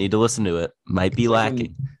 Might need to listen to it. Might be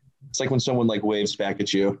lacking. It's like when someone like waves back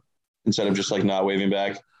at you instead of just like not waving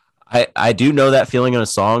back. I do know that feeling in a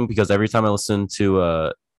song because every time I listen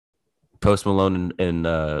to Post Malone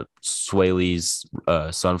and Sway Lee's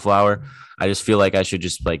Sunflower, I just feel like I should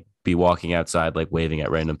just like be walking outside like waving at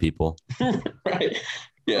random people. Right.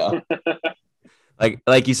 Yeah.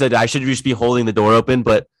 like you said, I should just be holding the door open,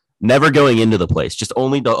 but never going into the place. Just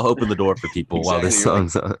only to open the door for people exactly. While this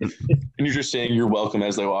song's on. And you're just saying you're welcome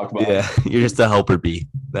as they walk by. Yeah, you're just a helper bee.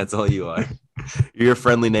 That's all you are. You're a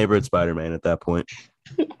friendly neighborhood Spider-Man at that point.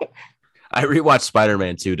 I rewatched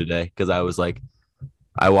Spider-Man 2 today because I was like,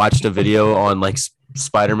 I watched a video on like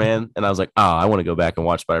Spider-Man, and I was like, oh, I want to go back and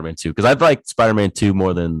watch Spider-Man 2 because I've liked Spider-Man 2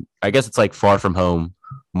 more than I guess it's like Far From Home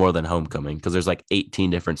more than Homecoming because there's like 18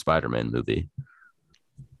 different Spider-Man movie.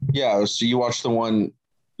 Yeah, so you watched the one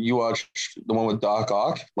with Doc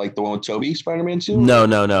Ock, like the one with Tobey, Spider-Man 2?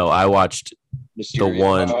 No. I watched Mysterio. the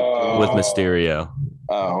one with Mysterio.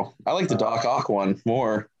 Oh, I like the Doc Ock one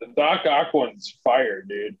more. The Doc Ock one's fire,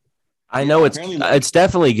 dude. I know it's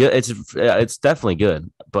definitely good. It's definitely good,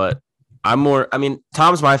 but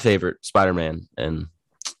Tom's my favorite Spider-Man, and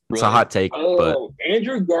it's a hot take. But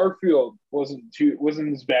Andrew Garfield wasn't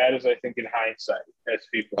as bad as I think in hindsight as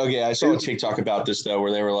people. Okay, I saw a TikTok about this though,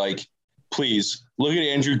 where they were like, "Please look at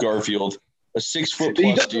Andrew Garfield, a 6 foot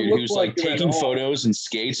plus dude who's like taking photos and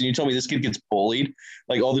skates, and you told me this kid gets bullied."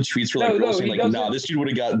 Like all the tweets were like girls saying like, "Nah, this dude would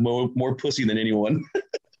have got more pussy than anyone."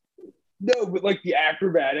 No, but like the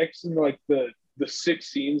acrobatics and like the 6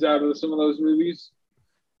 scenes out of some of those movies.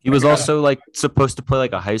 he was also like supposed to play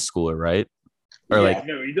like a high schooler, right? Or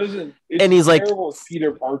no, he doesn't. And he's like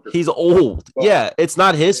Peter Parker. He's old. Yeah, it's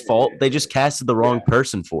not his fault. They just casted the wrong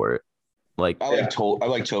person for it. Like I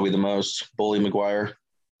like Tobey the most. Bully McGuire.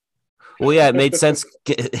 Well, yeah, it made sense.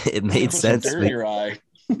 It made sense. Dirt in your eye.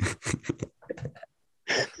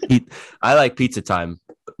 I like Pizza Time.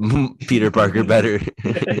 Peter Parker better.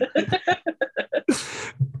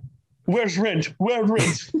 Where's rent? Where's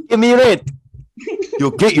rent? Give me rent.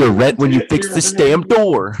 You'll get your rent when you fix the damn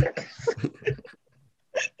door.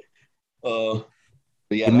 Yeah,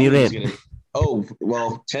 Give me rent. Oh,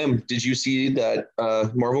 well, Tim, did you see that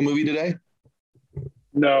Marvel movie today?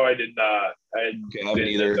 No, I did not. I haven't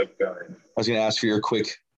either. I was going to ask for your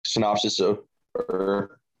quick synopsis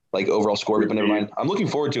or like overall score, but never mind. I'm looking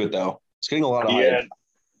forward to it though. It's getting a lot of hype.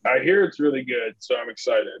 I hear it's really good, so I'm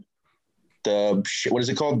excited. What is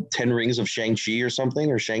it called? 10 Rings of Shang-Chi or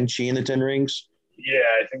something? Or Shang-Chi and the 10 Rings? Yeah,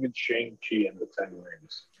 I think it's Shang-Chi and the 10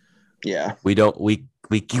 Rings. Yeah. We got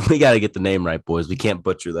to get the name right, boys. We can't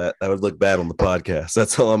butcher that. That would look bad on the podcast.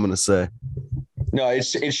 That's all I'm going to say. No,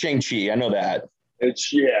 it's Shang-Chi. I know that.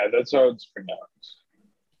 That's how it's pronounced.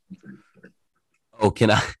 Oh,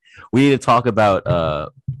 we need to talk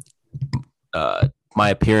about my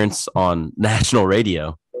appearance on national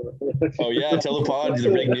radio. Oh yeah, tell the pod the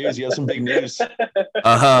big news. You have some big news.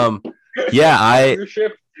 Yeah,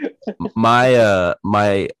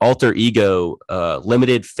 my alter ego,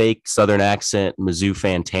 limited fake Southern accent Mizzou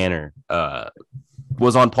fan Tanner,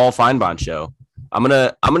 was on Paul Finebaum show. I'm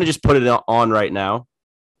gonna just put it on right now.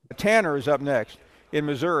 Tanner is up next in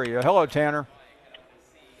Missouri. Hello, Tanner.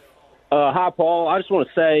 Hi, Paul. I just want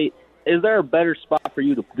to say, is there a better spot for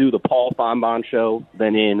you to do the Paul Finebaum show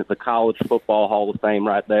than in the College Football Hall of Fame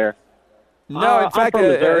right there? No, in fact, I'm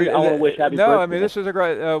from Missouri. I want to wish happy birthday. I mean, this is a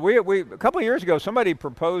great. We a couple of years ago, somebody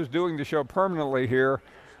proposed doing the show permanently here.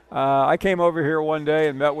 I came over here one day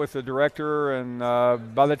and met with the director, and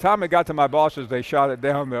by the time it got to my bosses, they shot it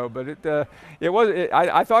down though. But I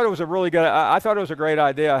thought it was a really good. I thought it was a great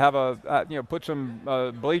idea. Have put some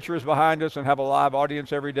bleachers behind us and have a live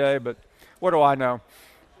audience every day. But what do I know?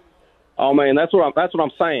 Oh man, that's what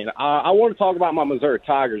I'm saying. I want to talk about my Missouri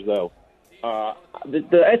Tigers though.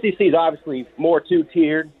 The SEC is obviously more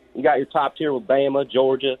two-tiered. You got your top tier with Bama,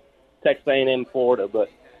 Georgia, Texas A&M, Florida.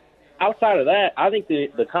 But outside of that, I think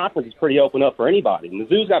the conference is pretty open up for anybody.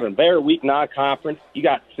 Mizzou's got a very weak non-conference. You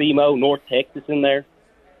got SEMO, North Texas in there.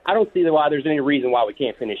 I don't see why there's any reason why we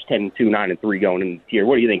can't finish 10-2, 9-3 going into the year.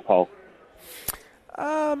 What do you think, Paul?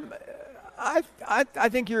 I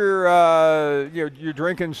think you're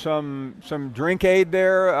drinking some drink aid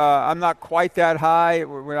there. I'm not quite that high.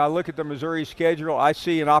 When I look at the Missouri schedule, I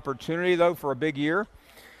see an opportunity though for a big year.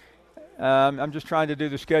 I'm just trying to do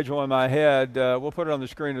the schedule in my head. We'll put it on the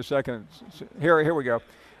screen in a second. Here we go,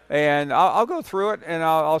 and I'll go through it and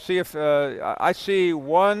I'll see if I see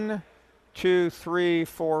 1, 2, 3,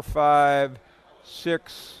 4, 5,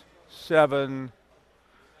 6, 7.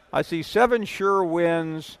 I see 7 sure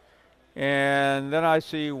wins. And then I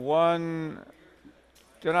see 2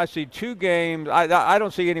 games. I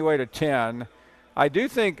don't see any way to 10. I do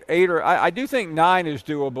think 9 is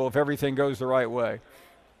doable if everything goes the right way.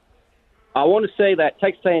 I want to say that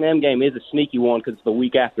Texas A&M game is a sneaky one because it's the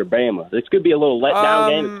week after Bama. This could be a little letdown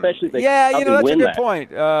game, especially if they that's win a good point.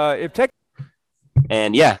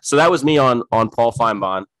 So that was me on Paul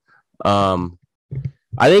Finebaum. I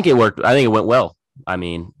think it worked. I think it went well. I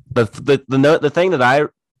mean, the thing that I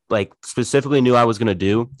specifically knew I was going to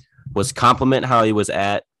do was compliment how he was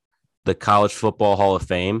at the College Football Hall of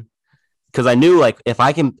Fame, because I knew if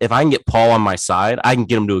I can get Paul on my side, I can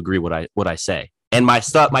get him to agree what I say, and my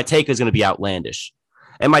take is going to be outlandish,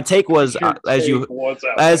 And my take was, as you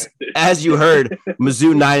heard,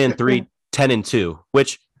 Mizzou 9-3, 10-2,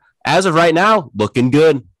 which as of right now, looking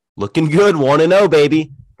good, 1-0,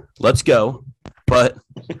 baby. Let's go. But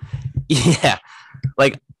yeah,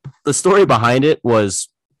 like the story behind it was,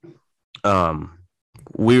 Ferg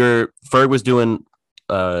was doing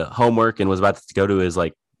homework and was about to go to his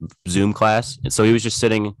like Zoom class, and so he was just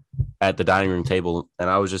sitting at the dining room table, and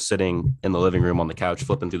I was just sitting in the living room on the couch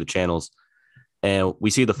flipping through the channels, and we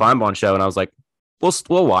see the Finebaum show, and I was like,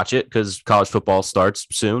 we'll watch it because college football starts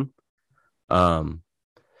soon. And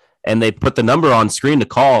they put the number on screen to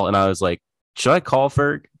call, and I was like, should I call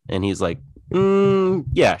Ferg? And he's like,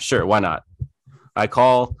 yeah, sure, why not? I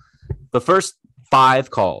call the first 5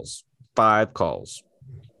 calls,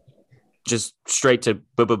 just straight to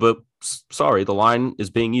boop, boop, boop. Sorry, the line is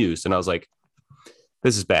being used. And I was like,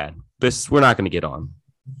 this is bad. We're not going to get on.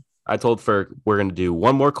 I told Ferg, we're going to do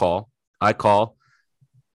one more call. I call.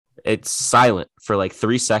 It's silent for like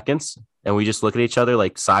 3 seconds. And we just look at each other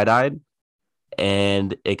like side-eyed.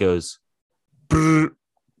 And it goes, brr,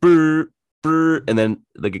 brr, brr. And then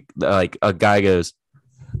like a guy goes,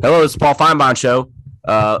 hello, it's Paul Finebaum show.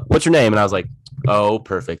 What's your name? And I was like, oh,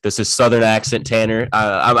 perfect. This is Southern accent Tanner.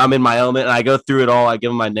 I'm in my element, and I go through it all. I give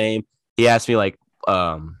him my name. He asked me like,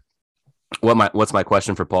 what's my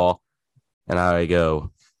question for Paul? And I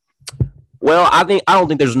go, well, I don't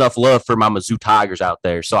think there's enough love for my Mizzou Tigers out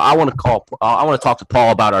there. So I want to talk to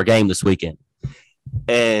Paul about our game this weekend.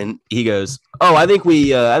 And he goes, oh, I think we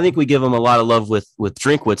give him a lot of love with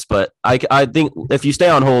Drinkwitz, but I think if you stay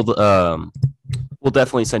on hold, we'll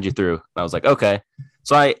definitely send you through. And I was like, okay.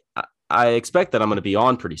 So I expect that I'm going to be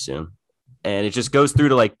on pretty soon. And it just goes through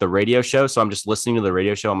to like the radio show. So I'm just listening to the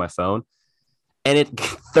radio show on my phone. And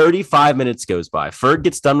 35 minutes goes by.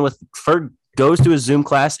 Ferg goes to his Zoom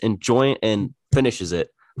class and finishes it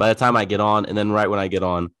by the time I get on. And then right when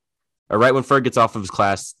Ferg gets off of his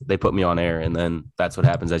class, they put me on air. And then that's what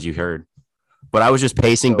happens, as you heard. But I was just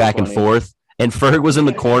pacing back and forth. And Ferg was in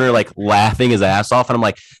the corner, like laughing his ass off. And I'm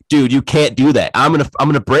like, dude, you can't do that. I'm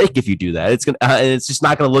gonna break if you do that. It's just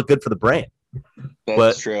not gonna look good for the brand.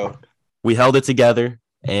 That's true. We held it together,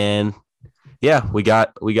 and yeah, we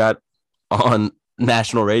got on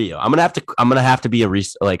national radio. I'm gonna have to be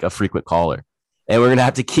a frequent caller, and we're gonna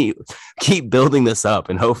have to keep building this up,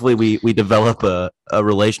 and hopefully we develop a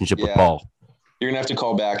relationship with Paul. You're gonna have to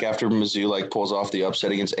call back after Mizzou like pulls off the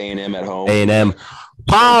upset against A&M at home. A&M,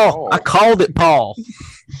 Paul, I called it, Paul.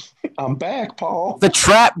 I'm back, Paul. The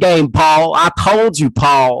trap game, Paul. I told you,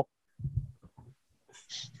 Paul.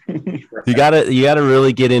 You gotta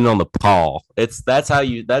really get in on the Paul. That's how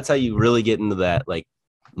you really get into that like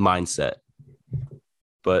mindset.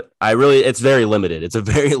 But it's very limited. It's a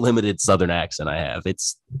very limited Southern accent I have.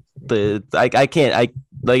 I can't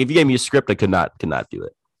if you gave me a script, I could not do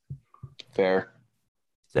it. Fair.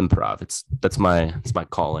 It's improv. That's my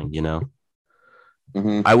calling, you know.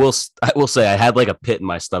 Mm-hmm. I will say I had like a pit in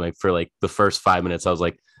my stomach for like the first 5 minutes. I was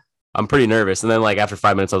like, I'm pretty nervous, and then like after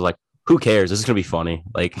 5 minutes, I was like, who cares? This is gonna be funny.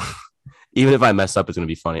 Like, even if I mess up, it's gonna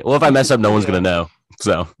be funny. Well, if I mess up, no one's gonna know.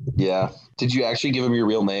 So yeah. Did you actually give him your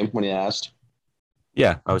real name when he asked?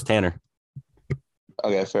 Yeah, I was Tanner.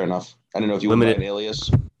 Okay, fair enough. I didn't know if you wanted an alias.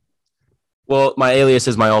 Well, my alias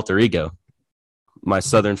is my alter ego. My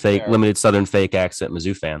limited Southern fake accent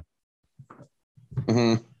Mizzou fan.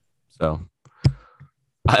 Mm-hmm. So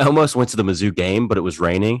I almost went to the Mizzou game, but it was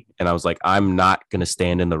raining, and I was like, I'm not going to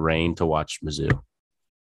stand in the rain to watch Mizzou.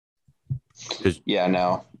 Yeah,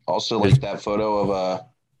 no. Also, like that photo of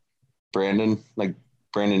Brandon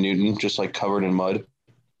Newton, just like covered in mud.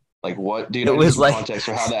 Like what, dude? It was like context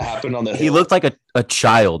for how that happened on the hill. He looked like a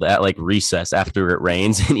child at like recess after it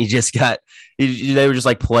rains, and they were just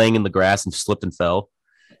like playing in the grass and slipped and fell.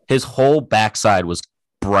 His whole backside was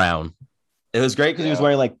brown. It was great because he was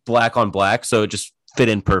wearing like black on black, so it just fit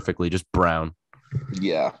in perfectly, just brown.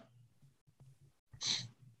 Yeah.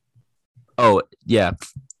 Oh yeah,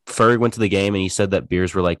 Ferg went to the game and he said that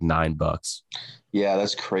beers were like $9. Yeah,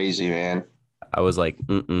 that's crazy, man. I was like,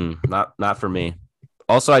 not for me.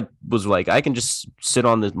 Also, I was like, I can just sit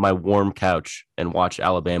on my warm couch and watch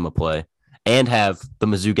Alabama play and have the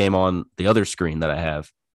Mizzou game on the other screen that I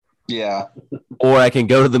have. Yeah. Or I can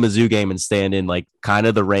go to the Mizzou game and stand in like kind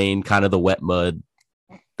of the rain, kind of the wet mud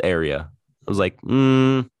area. I was like,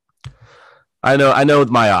 I know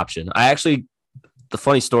my option. The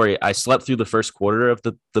funny story, I slept through the first quarter of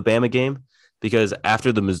the Bama game because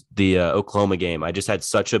after the Oklahoma game, I just had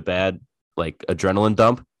such a bad like adrenaline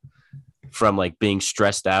dump from like being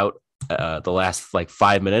stressed out the last like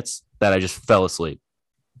 5 minutes that I just fell asleep.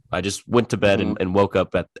 I just went to bed and woke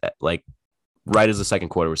up at like right as the second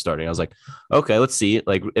quarter was starting. I was like, okay, let's see it.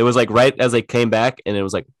 Like it was like right as they came back, and it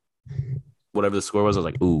was like whatever the score was. I was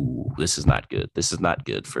like, ooh, this is not good. This is not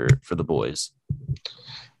good for the boys.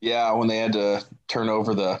 Yeah, when they had to turn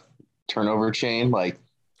over the turnover chain, like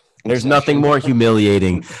there's nothing more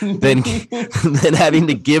humiliating than having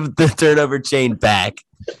to give the turnover chain back.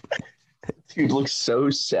 Dude looks so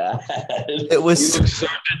sad. It was so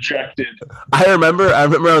dejected. I remember I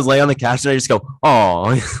was laying on the couch and I just go,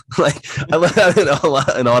 "Oh," like I let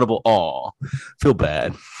out an audible "oh." Feel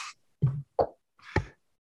bad.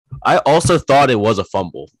 I also thought it was a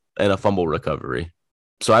fumble and a fumble recovery,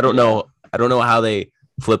 so I don't know. I don't know how they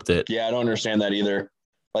flipped it. Yeah, I don't understand that either.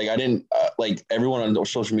 Like I didn't like everyone on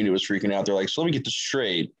social media was freaking out. They're like, "So let me get this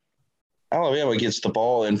straight." Alabama gets the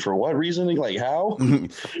ball and for what reason? Like how?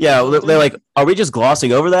 Yeah, they're like, are we just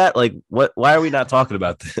glossing over that? Like what? Why are we not talking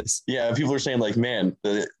about this? Yeah, people are saying like, man,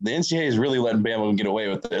 the NCAA is really letting Bama get away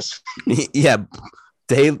with this. Yeah,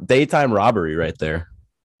 daytime robbery right there.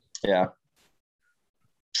 Yeah.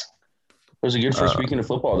 It was a good first weekend of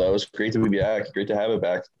football, though. It was great to be back. Great to have it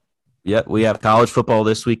back. Yep, we have college football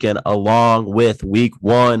this weekend along with week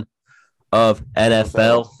 1 of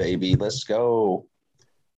NFL. Baby, let's go.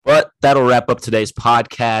 But that'll wrap up today's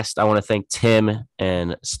podcast. I want to thank Tim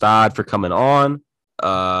and Stod for coming on.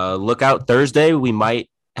 Look out Thursday. We might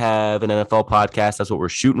have an NFL podcast. That's what we're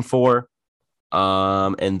shooting for.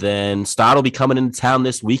 And then Stod will be coming into town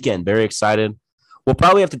this weekend. Very excited. We'll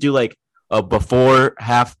probably have to do like a during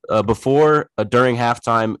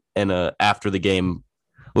halftime, and after the game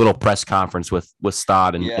little press conference with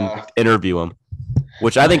Stod and interview him,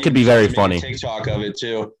 which I think could be very funny. TikTok of it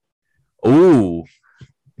too. Ooh.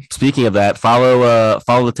 Speaking of that, follow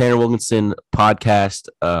the Tanner Wilkinson podcast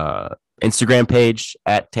Instagram page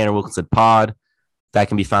at Tanner Wilkinson Pod. That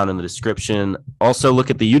can be found in the description. Also, look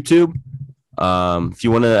at the YouTube. If you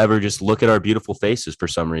want to ever just look at our beautiful faces for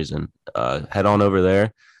some reason, head on over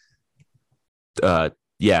there.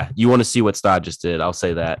 Yeah, you want to see what Stod just did. I'll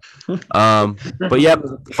say that. But yeah,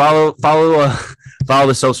 follow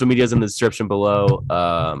the social medias in the description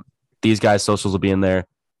below. These guys' socials will be in there.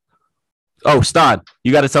 Oh, Stod,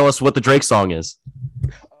 you got to tell us what the Drake song is.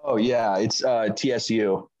 Oh yeah, it's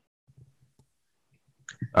TSU.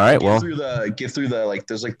 All right, get through the like.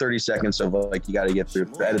 There's like 30 seconds of like you got to get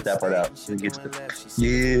through. Edit that part out.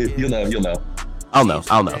 Yeah, you'll know. I'll know.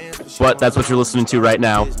 But that's what you're listening to right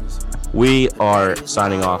now. We are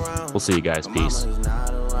signing off. We'll see you guys. Peace.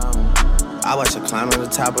 I watch her climb on the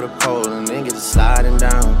top of the pole and then get to sliding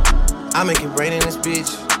down. I make it rain in this bitch.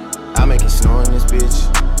 I make it snow in this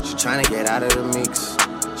bitch. She tryna get out of the mix.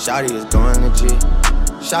 Shawty is going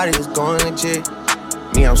legit.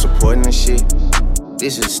 Me, I'm supporting this shit.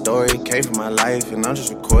 This is a story, came from my life, and I'm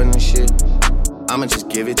just recording this shit. I'ma just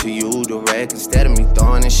give it to you direct instead of me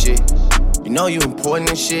throwing this shit. You know you important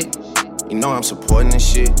this shit. You know I'm supporting this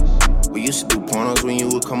shit. We used to do pornos when you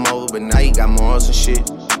would come over, but now you got morals and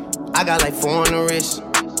shit. I got like 4 on the wrist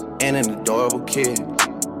and an adorable kid.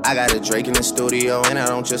 I got a Drake in the studio, and I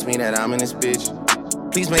don't just mean that I'm in this bitch.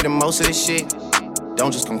 Please make the most of this shit.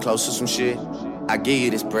 Don't just come close to some shit. I give you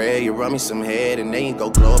this bread, you rub me some head, and then you go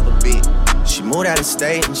glow up a bit. She moved out of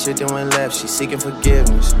state and shit then went left. She seeking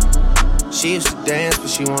forgiveness. She used to dance, but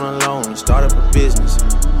she went alone and start up a business.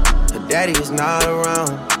 Her daddy is not around.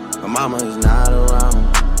 Her mama is not around.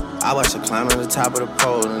 I watch her climb on the top of the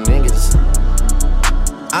pole and then get to...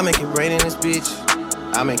 I make it rain in this bitch.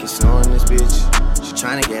 I make it snow in this bitch. She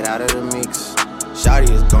tryna get out of the mix. Shawty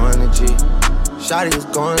is going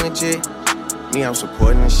legit. Me, I'm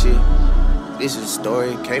supporting this shit. This is a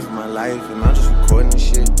story, came from my life, and I'm just recording this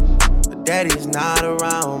shit. Her daddy is not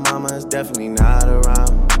around. Mama is definitely not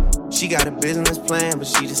around. She got a business plan, but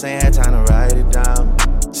she just ain't had time to write it down.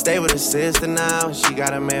 Stay with her sister now. She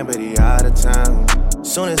got a man, but he out of town.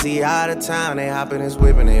 Soon as he out of town, they hop in his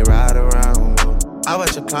whip and they ride around. I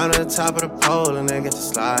watch her climb to the top of the pole and then get to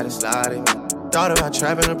sliding. Thought about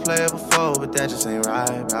trapping a player before, but that just ain't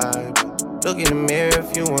right. Look in the mirror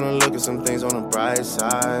if you wanna look at some things on the bright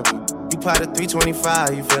side. You pot a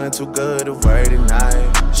 325, you feeling too good to worry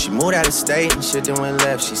tonight. She moved out of state and shit then went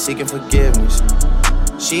left. She seeking forgiveness.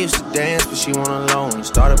 She used to dance, but she went alone and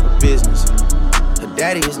start up a business. Her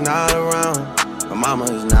daddy is not around. Her mama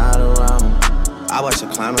is not around. I watch her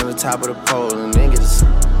climb on the top of the pole and then get to...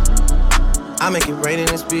 I make it rain in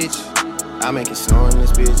this bitch. I make it snow in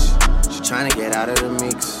this bitch. She tryna get out of the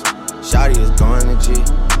mix. Shawty is going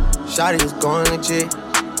legit.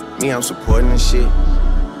 Me, I'm supporting this shit.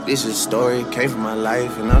 This is a story, came from my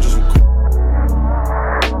life, and I'm just recording.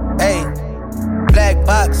 Hey, black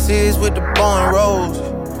boxes with the bone rolls.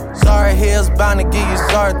 Sorry, here's bound to give you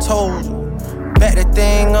sorry told you. Back that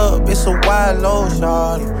thing up, it's a wild low,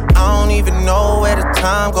 shawty. I don't even know where the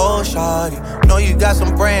time goes, shawty. Know you got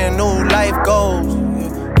some brand new life goals.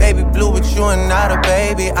 Yeah. Baby blue, but you are not a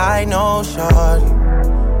baby. I know, shawty.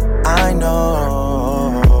 I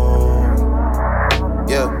know.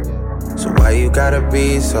 Yeah. So why you gotta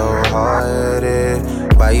be so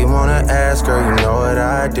hard-headed? Why you wanna ask, girl, you know what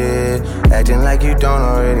I did. Acting like you don't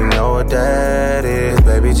already know what that is.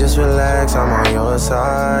 Baby, just relax, I'm on your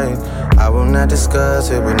side. I will not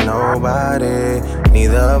discuss it with nobody.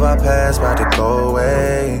 Neither of our paths about to go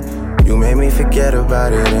away. You made me forget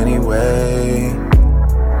about it anyway.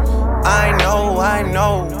 I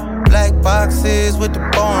know. Black boxes with the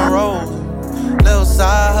bone rolls. Little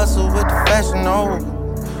side hustle with the fashion over.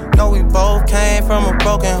 Know we both came from a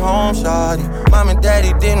broken home, shawty. Mom and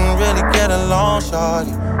daddy didn't really get along,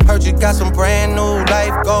 shawty. Heard you got some brand new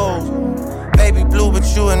life goals. Baby blue, but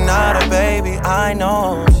you are not a baby. I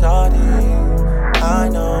know, shawty. I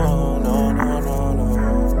know, no.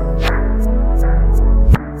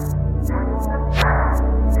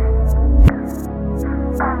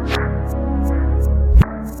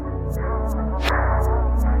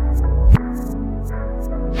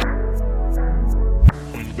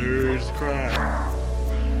 Birds cry.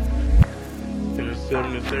 In the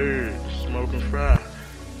 73rd, smoking fry,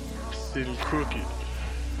 sitting crooked.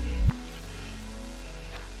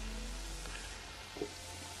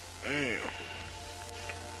 Damn.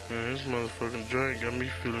 Man, this motherfucking drink got me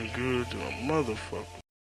feeling good to a motherfucker.